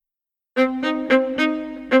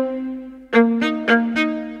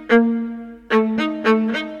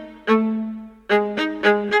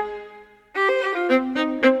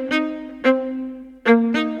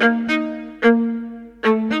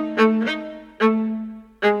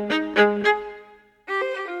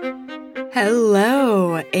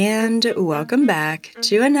Hello, and welcome back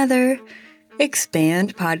to another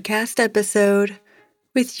Expand podcast episode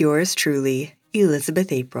with yours truly,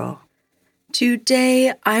 Elizabeth April.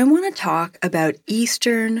 Today, I want to talk about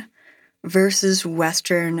Eastern versus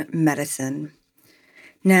Western medicine.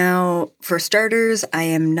 Now, for starters, I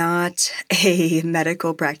am not a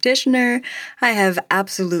medical practitioner. I have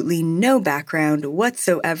absolutely no background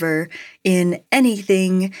whatsoever in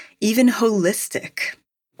anything, even holistic.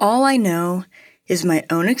 All I know is my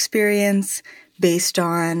own experience based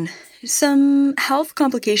on some health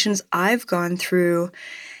complications I've gone through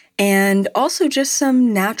and also just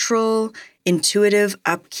some natural, intuitive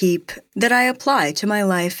upkeep that I apply to my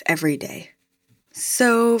life every day.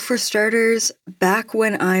 So for starters, back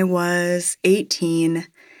when I was 18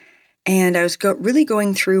 and I was really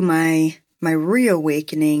going through my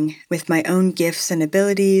reawakening with my own gifts and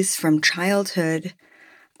abilities from childhood,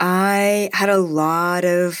 I had a lot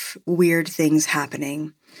of weird things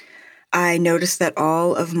happening. I noticed that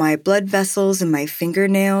all of my blood vessels and my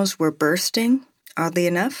fingernails were bursting, oddly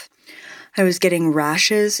enough. I was getting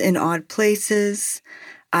rashes in odd places.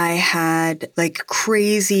 I had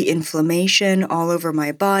crazy inflammation all over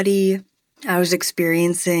my body. I was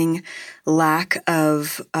experiencing lack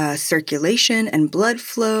of circulation and blood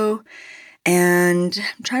flow. And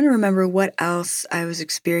I'm trying to remember what else I was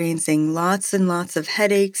experiencing. Lots and lots of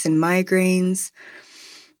headaches and migraines.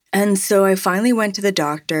 And so I finally went to the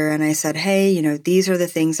doctor and I said, hey, these are the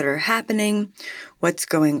things that are happening. What's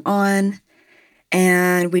going on?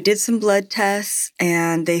 And we did some blood tests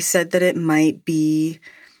and they said that it might be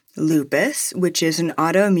lupus, which is an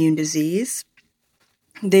autoimmune disease.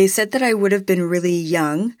 They said that I would have been really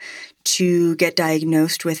young to get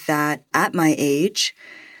diagnosed with that at my age.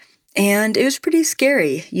 And it was pretty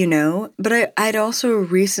scary, but I'd also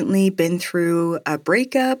recently been through a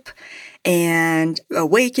breakup and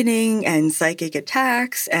awakening and psychic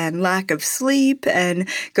attacks and lack of sleep and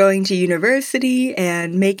going to university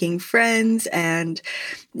and making friends and,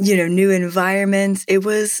 new environments. It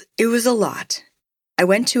was a lot. I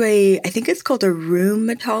went to I think it's called a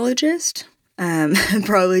rheumatologist. I'm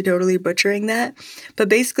probably totally butchering that, but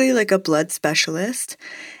basically a blood specialist.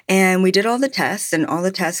 And we did all the tests and all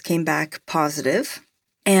the tests came back positive.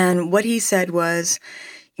 And what he said was,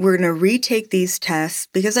 we're going to retake these tests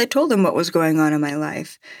because I told him what was going on in my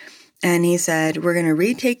life. And he said, we're going to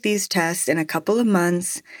retake these tests in a couple of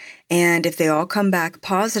months. And if they all come back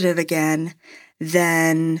positive again,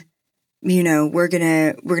 then, we're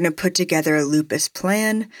going to put together a lupus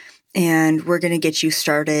plan and we're going to get you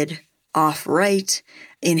started off right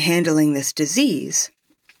in handling this disease.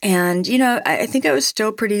 And, I think I was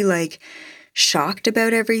still pretty shocked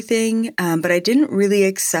about everything, but I didn't really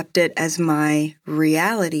accept it as my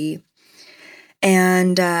reality.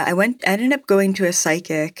 And I ended up going to a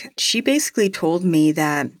psychic. She basically told me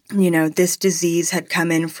that, this disease had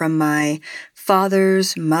come in from my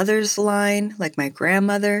father's mother's line, my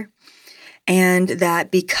grandmother. And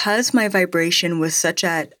that because my vibration was such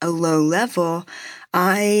at a low level,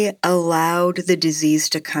 I allowed the disease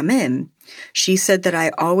to come in. She said that I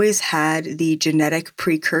always had the genetic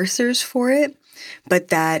precursors for it, but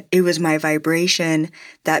that it was my vibration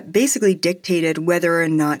that basically dictated whether or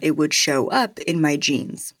not it would show up in my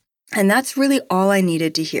genes. And that's really all I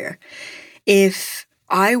needed to hear. If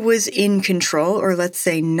I was in control, or let's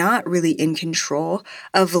say not really in control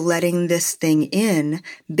of letting this thing in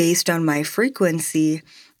based on my frequency,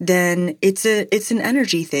 then it's an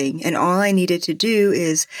energy thing. And all I needed to do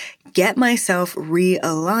is get myself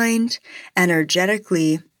realigned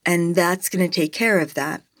energetically, and that's going to take care of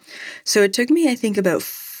that. So it took me, I think, about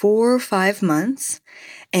 4 or 5 months.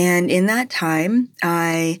 And in that time,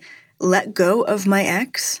 I let go of my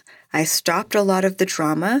ex. I stopped a lot of the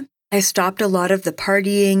drama. I stopped a lot of the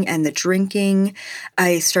partying and the drinking.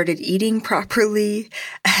 I started eating properly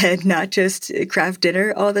and not just craft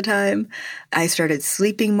dinner all the time. I started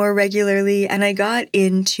sleeping more regularly and I got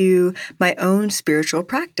into my own spiritual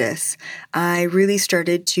practice. I really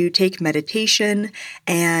started to take meditation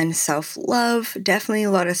and self-love, definitely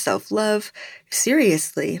a lot of self-love,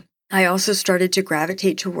 seriously. I also started to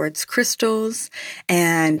gravitate towards crystals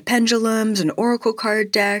and pendulums and oracle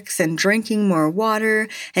card decks and drinking more water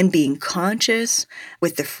and being conscious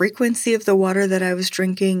with the frequency of the water that I was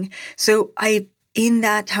drinking. So in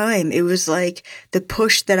that time, it was the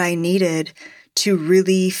push that I needed to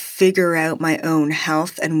really figure out my own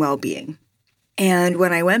health and well-being. And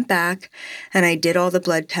when I went back and I did all the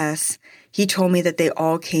blood tests, he told me that they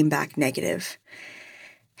all came back negative.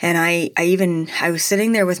 And I was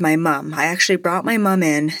sitting there with my mom. I actually brought my mom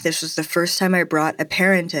in. This was the first time I brought a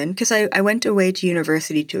parent in because I went away to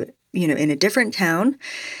university in a different town.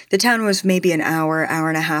 The town was maybe an hour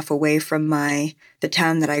and a half away from the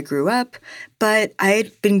town that I grew up, but I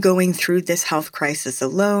had been going through this health crisis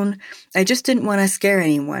alone. I just didn't want to scare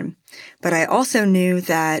anyone. But I also knew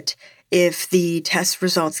that if the test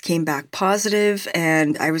results came back positive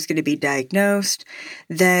and I was going to be diagnosed,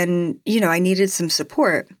 then, I needed some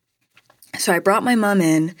support. So I brought my mom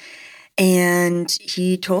in, and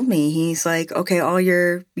he told me, he's like, okay, all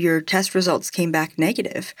your test results came back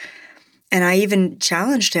negative. And I even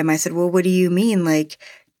challenged him. I said, well, what do you mean? Like,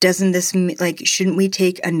 doesn't this mean, like, shouldn't we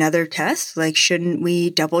take another test? Like, shouldn't we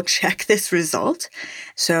double check this result?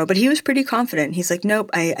 But he was pretty confident. He's like, nope,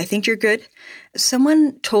 I think you're good.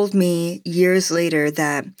 Someone told me years later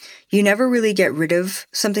that you never really get rid of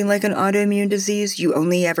something like an autoimmune disease. You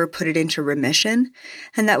only ever put it into remission.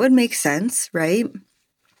 And that would make sense, right?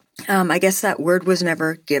 I guess that word was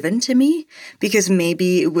never given to me because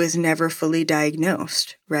maybe it was never fully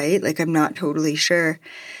diagnosed, right? Like, I'm not totally sure.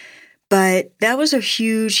 But that was a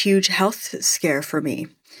huge, huge health scare for me.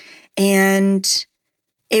 And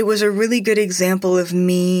it was a really good example of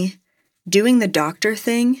me doing the doctor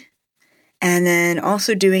thing and then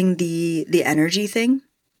also doing the energy thing.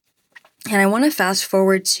 And I want to fast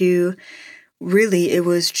forward to really, it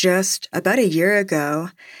was just about a year ago.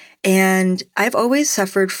 And I've always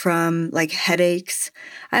suffered from like headaches.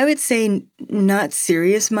 I would say not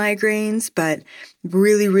serious migraines, but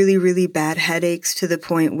really, really, really bad headaches to the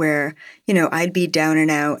point where, I'd be down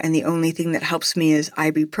and out. And the only thing that helps me is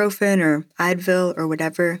ibuprofen or Advil or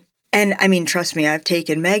whatever. And I mean, trust me, I've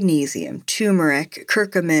taken magnesium, turmeric,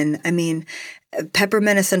 curcumin.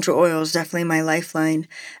 Peppermint essential oil is definitely my lifeline.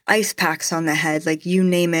 Ice packs on the head, like you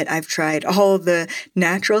name it, I've tried all the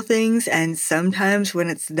natural things. And sometimes when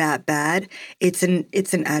it's that bad, it's an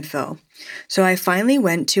Advil. So I finally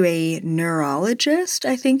went to a neurologist,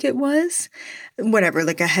 I think it was, whatever,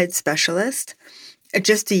 like a head specialist,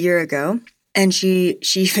 just a year ago. And she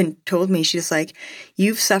even told me, she's like,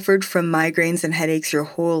 you've suffered from migraines and headaches your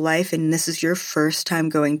whole life, and this is your first time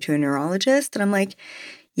going to a neurologist? And I'm like,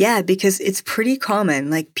 yeah, because it's pretty common.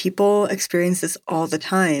 Like, people experience this all the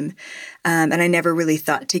time. And I never really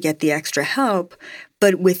thought to get the extra help.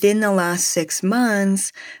 But within the last 6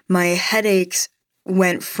 months, my headaches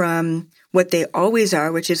went from what they always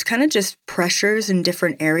are, which is kind of just pressures in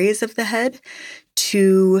different areas of the head,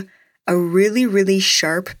 to a really, really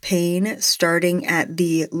sharp pain starting at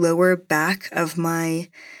the lower back of my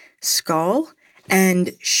skull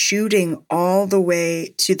and shooting all the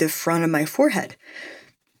way to the front of my forehead.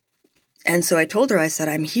 And so I told her, I said,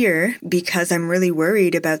 I'm here because I'm really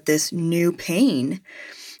worried about this new pain.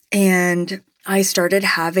 And I started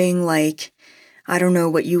having like, I don't know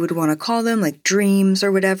what you would want to call them, like dreams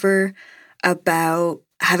or whatever, about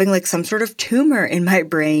having like some sort of tumor in my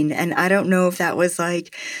brain. And I don't know if that was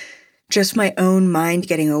like just my own mind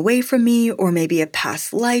getting away from me, or maybe a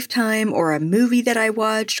past lifetime, or a movie that I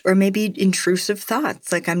watched, or maybe intrusive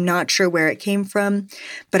thoughts. Like, I'm not sure where it came from,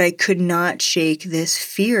 but I could not shake this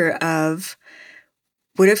fear of,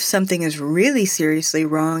 what if something is really seriously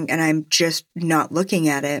wrong and I'm just not looking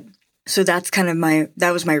at it? So that's kind of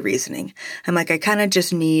that was my reasoning. I'm like, I kind of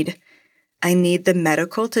just need the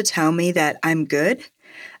medical to tell me that I'm good.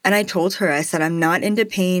 And I told her, I said, I'm not into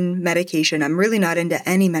pain medication. I'm really not into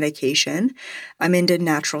any medication. I'm into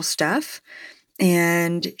natural stuff.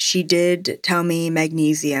 And she did tell me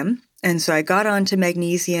magnesium. And so I got onto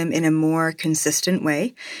magnesium in a more consistent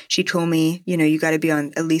way. She told me, you got to be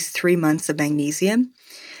on at least 3 months of magnesium.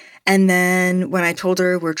 And then when I told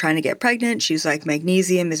her we're trying to get pregnant, she's like,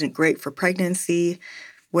 magnesium isn't great for pregnancy,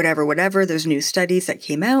 whatever. There's new studies that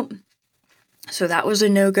came out. So that was a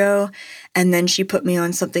no-go. And then she put me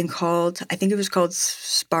on something called, I think it was called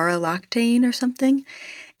Spironolactone or something.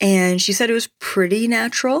 And she said it was pretty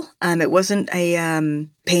natural. It wasn't a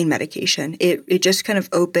pain medication. It just kind of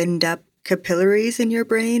opened up capillaries in your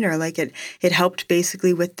brain, or like it helped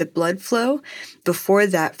basically with the blood flow. Before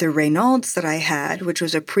that, the Raynaud's that I had, which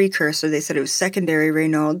was a precursor, they said it was secondary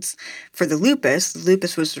Raynaud's for the lupus. The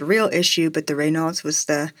lupus was the real issue, but the Raynaud's was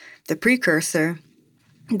the precursor.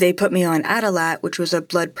 They put me on Adalat, which was a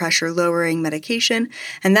blood pressure lowering medication,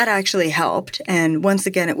 and that actually helped. And once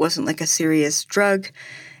again, it wasn't like a serious drug.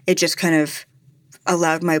 It just kind of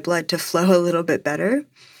allowed my blood to flow a little bit better.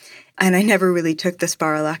 And I never really took the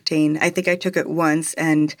Spironolactone. I think I took it once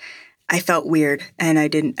and I felt weird, and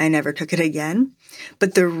I never took it again.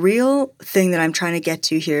 But the real thing that I'm trying to get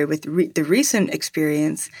to here with the recent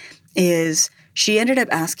experience is she ended up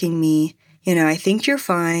asking me, I think you're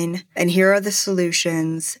fine, and here are the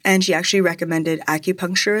solutions. And she actually recommended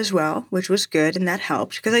acupuncture as well, which was good, and that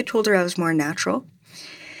helped because I told her I was more natural.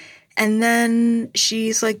 And then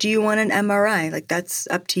she's like, do you want an MRI? Like, that's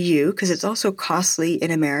up to you, because it's also costly in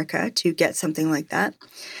America to get something like that.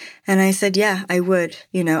 And I said, yeah, I would,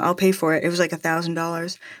 I'll pay for it. It was like $1,000,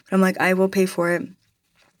 but I'm like, I will pay for it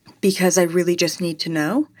because I really just need to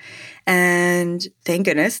know. And thank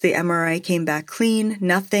goodness the MRI came back clean,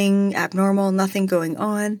 nothing abnormal, nothing going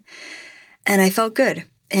on. And I felt good.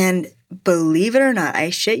 And believe it or not, I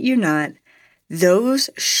shit you not, those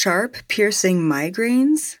sharp, piercing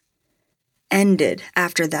migraines ended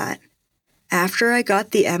after that. After I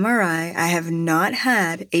got the MRI, I have not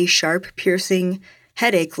had a sharp, piercing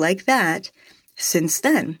headache like that since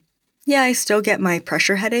then. Yeah, I still get my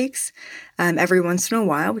pressure headaches every once in a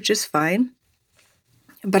while, which is fine.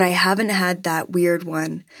 But I haven't had that weird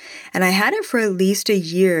one. And I had it for at least a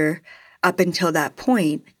year up until that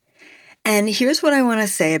point. And here's what I want to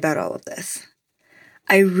say about all of this.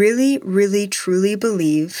 I really, really, truly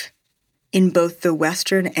believe in both the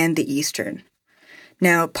Western and the Eastern.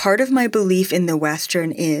 Now, part of my belief in the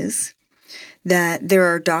Western is that there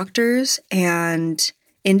are doctors and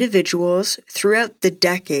individuals throughout the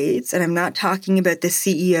decades, and I'm not talking about the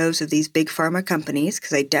CEOs of these big pharma companies,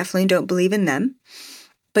 because I definitely don't believe in them,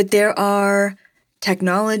 but there are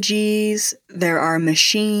technologies, there are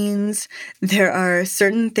machines, there are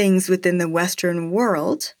certain things within the Western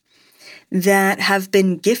world that have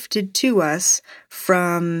been gifted to us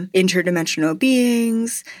from interdimensional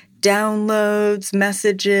beings, downloads,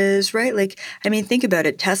 messages, right? Like, I mean, think about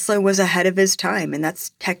it. Tesla was ahead of his time, and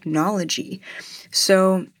that's technology.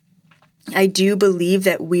 So I do believe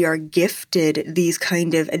that we are gifted these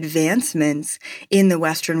kind of advancements in the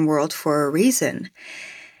Western world for a reason.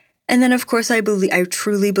 And then, of course, I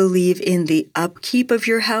truly believe in the upkeep of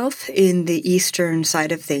your health in the Eastern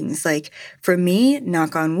side of things. Like, for me,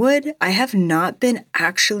 knock on wood, I have not been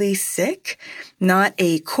actually sick, not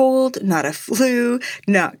a cold, not a flu,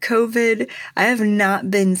 not COVID. I have not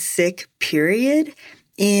been sick, period,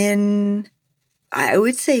 in, I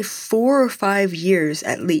would say, 4 or 5 years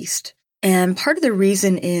at least. And part of the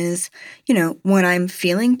reason is, when I'm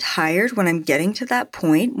feeling tired, when I'm getting to that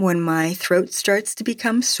point, when my throat starts to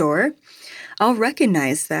become sore, I'll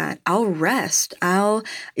recognize that. I'll rest. I'll,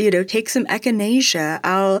 take some echinacea.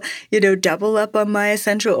 I'll, double up on my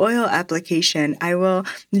essential oil application. I will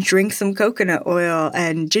drink some coconut oil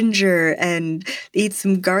and ginger and eat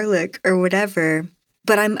some garlic or whatever.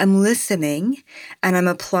 But I'm listening and I'm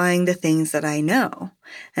applying the things that I know.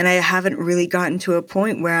 And I haven't really gotten to a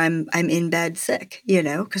point where I'm in bed sick,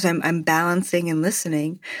 because I'm balancing and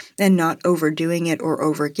listening and not overdoing it or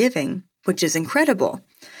overgiving, which is incredible.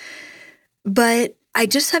 But I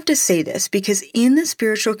just have to say this because in the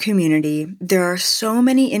spiritual community, there are so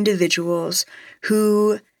many individuals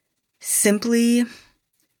who simply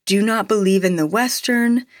do not believe in the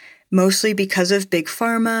Western, mostly because of big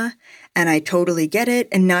pharma. And I totally get it.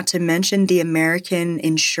 And not to mention the American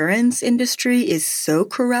insurance industry is so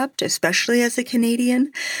corrupt, especially as a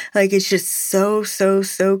Canadian. Like, it's just so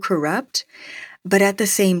corrupt. But at the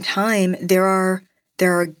same time, there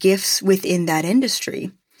are gifts within that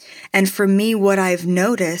industry. And for me, what I've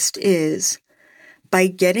noticed is by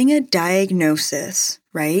getting a diagnosis,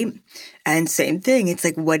 right? And same thing. It's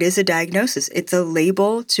like, what is a diagnosis? It's a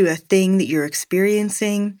label to a thing that you're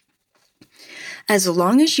experiencing. As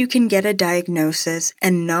long as you can get a diagnosis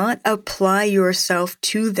and not apply yourself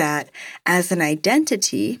to that as an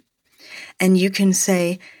identity, and you can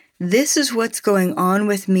say, this is what's going on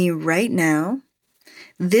with me right now.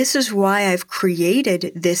 This is why I've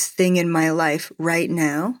created this thing in my life right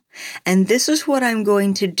now. And this is what I'm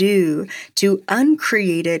going to do to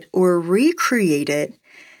uncreate it or recreate it.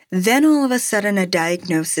 Then all of a sudden a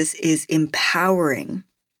diagnosis is empowering.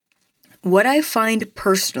 What I find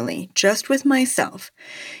personally, just with myself,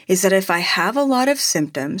 is that if I have a lot of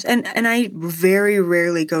symptoms, and I very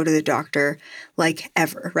rarely go to the doctor, like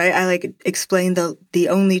ever, right? I explain the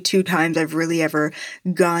only 2 times I've really ever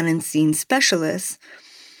gone and seen specialists.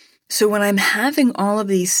 So when I'm having all of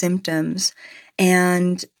these symptoms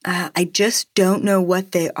and I just don't know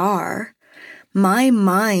what they are, my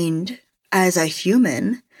mind as a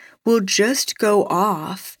human will just go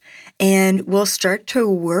off and will start to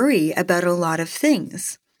worry about a lot of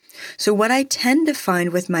things. So what I tend to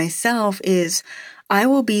find with myself is I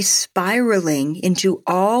will be spiraling into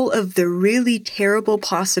all of the really terrible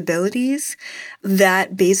possibilities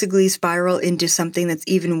that basically spiral into something that's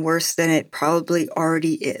even worse than it probably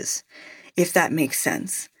already is, if that makes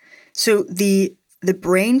sense. So the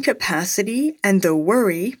brain capacity and the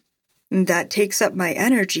worry that takes up my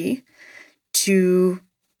energy to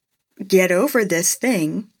get over this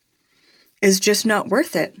thing is just not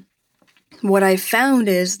worth it. what I found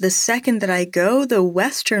is the second that I go the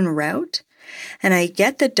Western route and I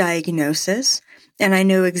get the diagnosis and I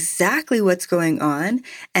know exactly what's going on,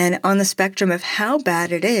 and on the spectrum of how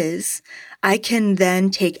bad it is, I can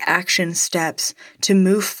then take action steps to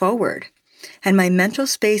move forward, and my mental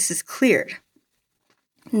space is cleared.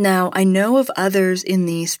 Now, I know of others in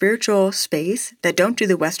the spiritual space that don't do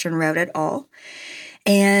the Western route at all,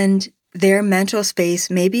 and their mental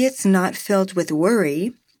space, maybe it's not filled with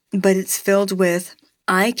worry, but it's filled with,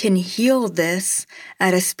 I can heal this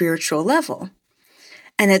at a spiritual level.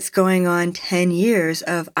 And it's going on 10 years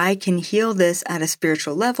of, I can heal this at a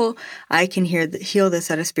spiritual level, I can heal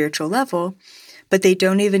this at a spiritual level, but they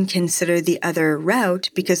don't even consider the other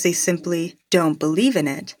route because they simply don't believe in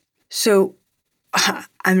it. So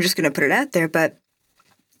I'm just going to put it out there, but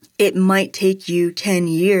it might take you 10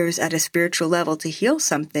 years at a spiritual level to heal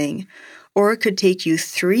something, or it could take you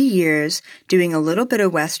 3 years doing a little bit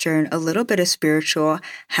of Western, a little bit of spiritual,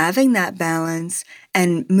 having that balance,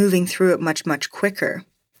 and moving through it much, much quicker.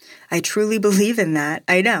 I truly believe in that.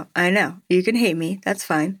 I know. You can hate me. That's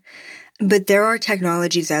fine. But there are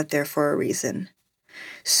technologies out there for a reason.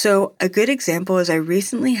 So a good example is I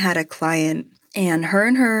recently had a client, and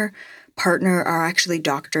her partner are actually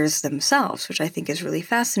doctors themselves, which I think is really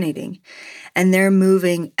fascinating. And they're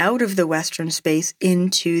moving out of the Western space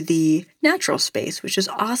into the natural space, which is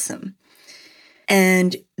awesome.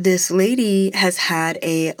 And this lady has had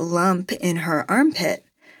a lump in her armpit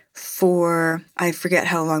for, I forget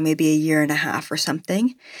how long, maybe a year and a half or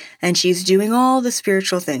something. And she's doing all the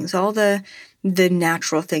spiritual things, all the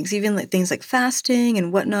natural things, even like things like fasting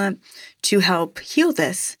and whatnot, to help heal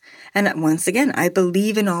this. And once again, I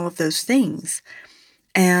believe in all of those things.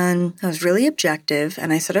 And I was really objective.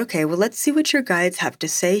 And I said, okay, well, let's see what your guides have to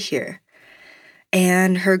say here.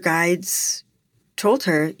 And her guides told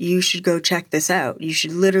her, you should go check this out. You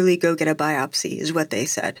should literally go get a biopsy, is what they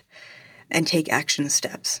said, and take action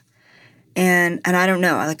steps. And I don't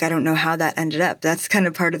know, I don't know how that ended up. That's kind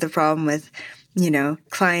of part of the problem with,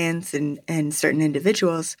 clients and certain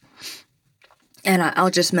individuals. And I'll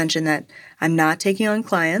just mention that I'm not taking on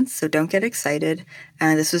clients, so don't get excited.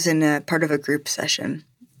 This was in a part of a group session.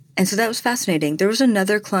 And so that was fascinating. There was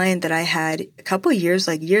another client that I had a couple years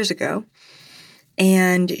ago,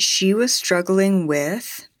 and she was struggling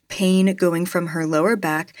with pain going from her lower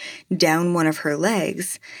back down one of her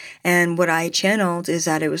legs. And what I channeled is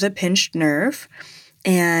that it was a pinched nerve.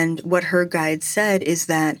 And what her guide said is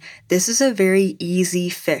that this is a very easy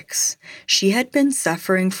fix. She had been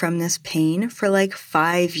suffering from this pain for like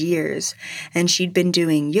 5 years, and she'd been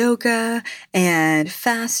doing yoga and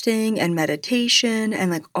fasting and meditation and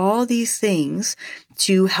like all these things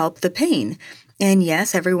to help the pain. And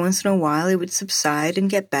yes, every once in a while it would subside and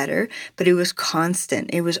get better, but it was constant.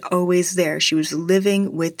 It was always there. She was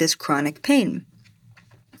living with this chronic pain.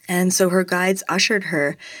 And so her guides ushered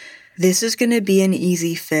her, this is going to be an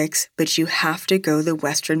easy fix, but you have to go the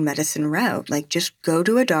Western medicine route. Like, just go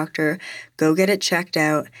to a doctor, go get it checked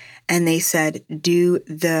out. And they said, do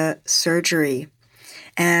the surgery.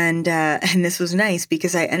 And this was nice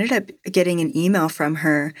because I ended up getting an email from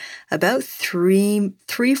her about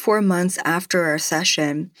 4 months after our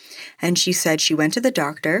session. And she said she went to the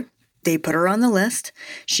doctor. They put her on the list.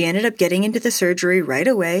 She ended up getting into the surgery right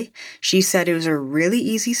away. She said it was a really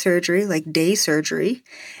easy surgery, like day surgery.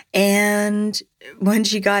 And when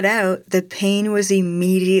she got out, the pain was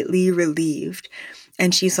immediately relieved.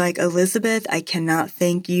 And she's like, Elizabeth, I cannot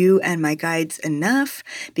thank you and my guides enough,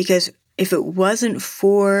 because if it wasn't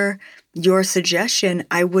for your suggestion,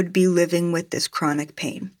 I would be living with this chronic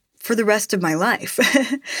pain for the rest of my life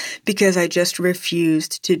because I just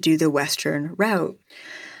refused to do the Western route.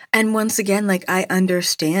 And once again, I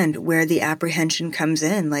understand where the apprehension comes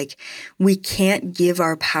in. We can't give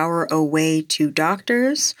our power away to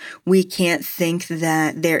doctors. We can't think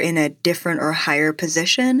that they're in a different or higher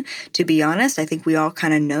position. To be honest, I think we all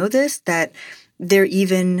kind of know this, that they're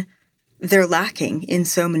lacking in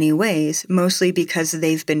so many ways, mostly because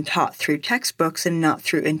they've been taught through textbooks and not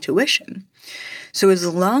through intuition. So as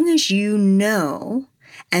long as you know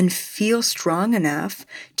and feel strong enough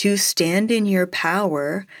to stand in your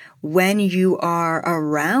power when you are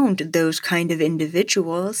around those kind of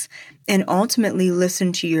individuals and ultimately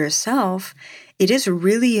listen to yourself, it is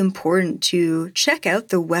really important to check out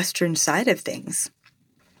the Western side of things.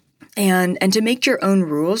 and to make your own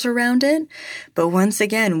rules around it. But once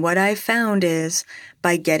again, what I've found is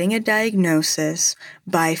by getting a diagnosis,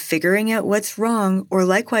 by figuring out what's wrong, or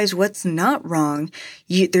likewise what's not wrong,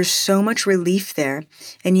 there's so much relief there.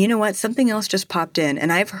 And you know what? Something else just popped in,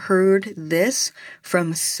 and I've heard this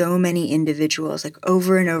from so many individuals, like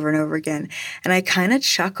over and over and over again. And I kind of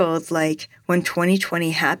chuckled, like when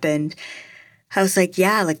 2020 happened, I was like,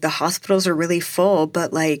 yeah, like the hospitals are really full,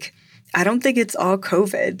 but like, I don't think it's all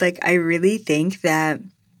COVID. Like, I really think that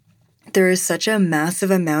there is such a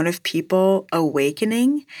massive amount of people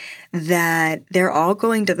awakening that they're all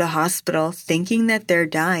going to the hospital thinking that they're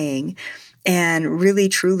dying. And really,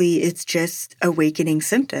 truly, it's just awakening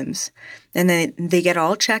symptoms. And then they get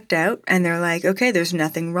all checked out and they're like, okay, there's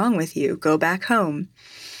nothing wrong with you. Go back home.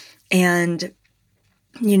 And,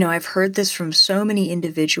 you know, I've heard this from so many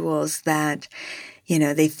individuals that, you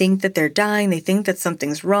know, they think that they're dying. They think that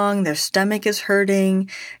something's wrong. Their stomach is hurting.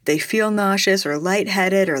 They feel nauseous or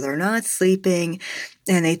lightheaded, or they're not sleeping.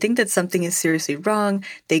 And they think that something is seriously wrong.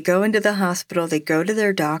 They go into the hospital. They go to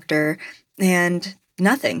their doctor and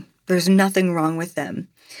nothing. There's nothing wrong with them.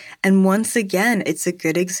 And once again, it's a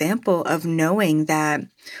good example of knowing that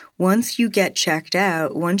once you get checked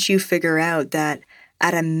out, once you figure out that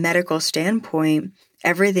at a medical standpoint,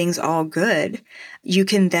 everything's all good, you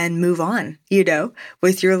can then move on, you know,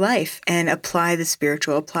 with your life and apply the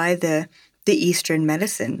spiritual, apply the Eastern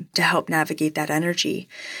medicine to help navigate that energy.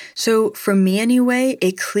 So for me anyway,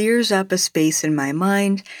 it clears up a space in my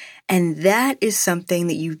mind. And that is something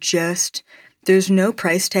that there's no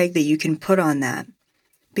price tag that you can put on that.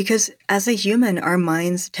 Because as a human, our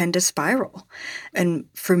minds tend to spiral. And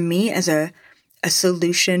for me as a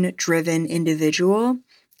solution-driven individual,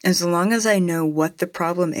 as long as I know what the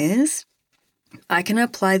problem is, I can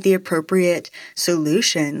apply the appropriate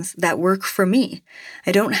solutions that work for me.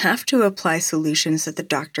 I don't have to apply solutions that the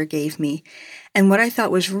doctor gave me. And what I thought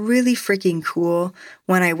was really freaking cool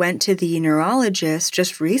when I went to the neurologist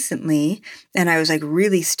just recently, and I was like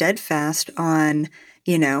really steadfast on,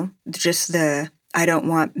 you know, just I don't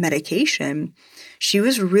want medication. She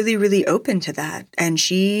was really, really open to that. And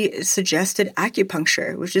she suggested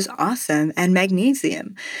acupuncture, which is awesome, and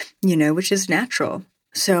magnesium, you know, which is natural.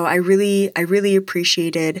 So I really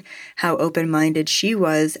appreciated how open-minded she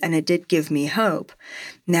was, and it did give me hope.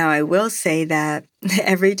 Now, I will say that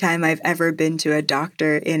every time I've ever been to a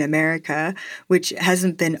doctor in America, which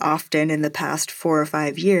hasn't been often in the past 4 or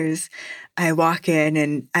 5 years, I walk in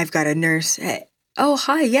and I've got a nurse. Oh,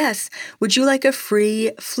 hi, yes. Would you like a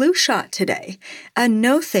free flu shot today?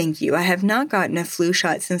 No, thank you. I have not gotten a flu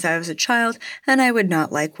shot since I was a child, and I would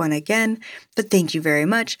not like one again, but thank you very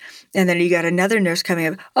much. And then you got another nurse coming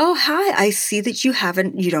up. Oh, hi, I see that you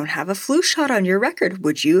don't have a flu shot on your record.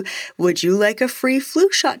 Would you like a free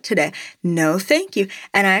flu shot today? No, thank you.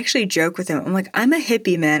 And I actually joke with him. I'm like, I'm a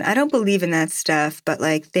hippie, man. I don't believe in that stuff, but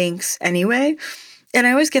like, thanks anyway. And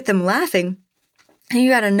I always get them laughing. And you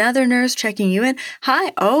got another nurse checking you in.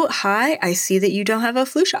 Hi. Oh, hi. I see that you don't have a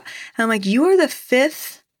flu shot. And I'm like, you are the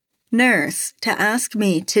 5th nurse to ask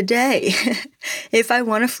me today if I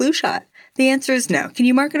want a flu shot. The answer is no. Can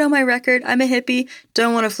you mark it on my record? I'm a hippie.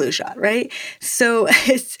 Don't want a flu shot, right? So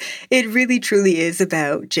it really truly is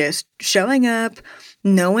about just showing up,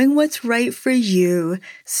 knowing what's right for you,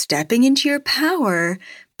 stepping into your power,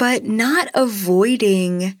 but not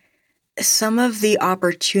avoiding some of the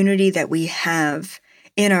opportunity that we have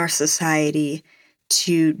in our society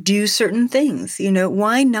to do certain things. You know,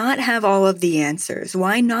 why not have all of the answers?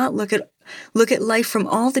 Why not look at life from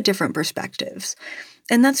all the different perspectives?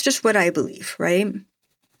 And that's just what I believe, right?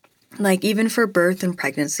 Like even for birth and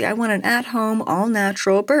pregnancy, I want an at-home,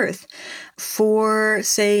 all-natural birth. For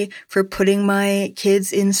putting my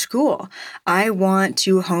kids in school, I want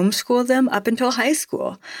to homeschool them up until high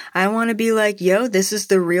school. I want to be like, yo, this is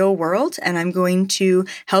the real world, and I'm going to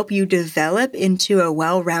help you develop into a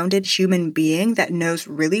well-rounded human being that knows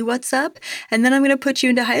really what's up. And then I'm going to put you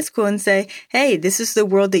into high school and say, hey, this is the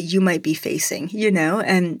world that you might be facing, you know,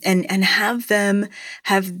 and have them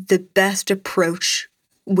have the best approach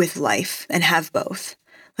with life and have both.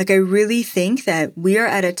 Like, I really think that we are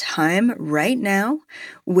at a time right now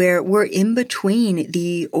where we're in between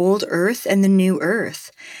the old earth and the new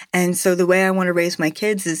earth. And so the way I want to raise my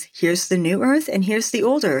kids is here's the new earth and here's the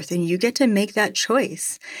old earth, and you get to make that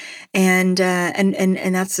choice. And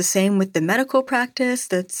that's the same with the medical practice.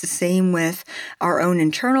 That's the same with our own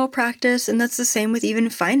internal practice. And that's the same with even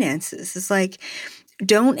finances. It's like,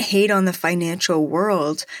 don't hate on the financial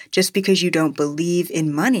world just because you don't believe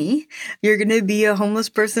in money. You're going to be a homeless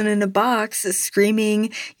person in a box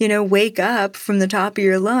screaming, you know, wake up from the top of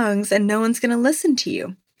your lungs, and no one's going to listen to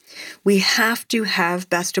you. We have to have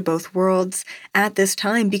best of both worlds at this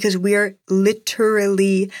time because we are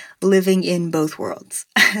literally living in both worlds.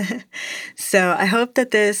 So I hope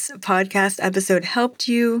that this podcast episode helped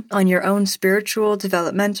you on your own spiritual,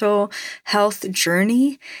 developmental, health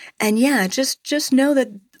journey. And yeah, just know that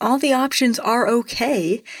all the options are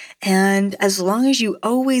okay. And as long as you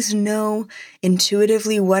always know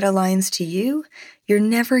intuitively what aligns to you, you're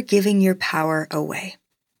never giving your power away.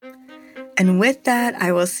 And with that,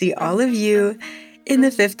 I will see all of you in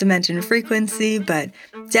the fifth dimension frequency, but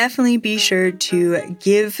definitely be sure to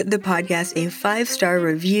give the podcast a 5-star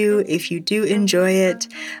review if you do enjoy it.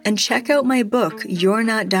 And check out my book, You're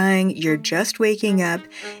Not Dying, You're Just Waking Up.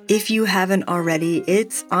 If you haven't already,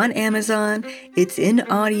 it's on Amazon, it's in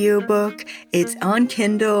audiobook, it's on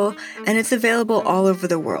Kindle, and it's available all over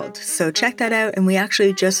the world. So check that out. And we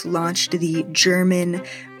actually just launched the German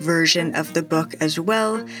version of the book as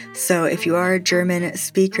well. So if you are a German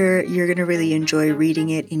speaker, you're going to really enjoy reading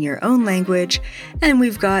it in your own language. And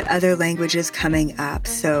we've got other languages coming up.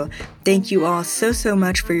 So thank you all so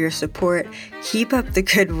much for your support. Keep up the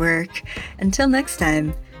good work. Until next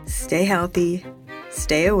time, stay healthy,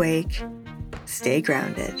 stay awake, stay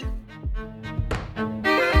grounded.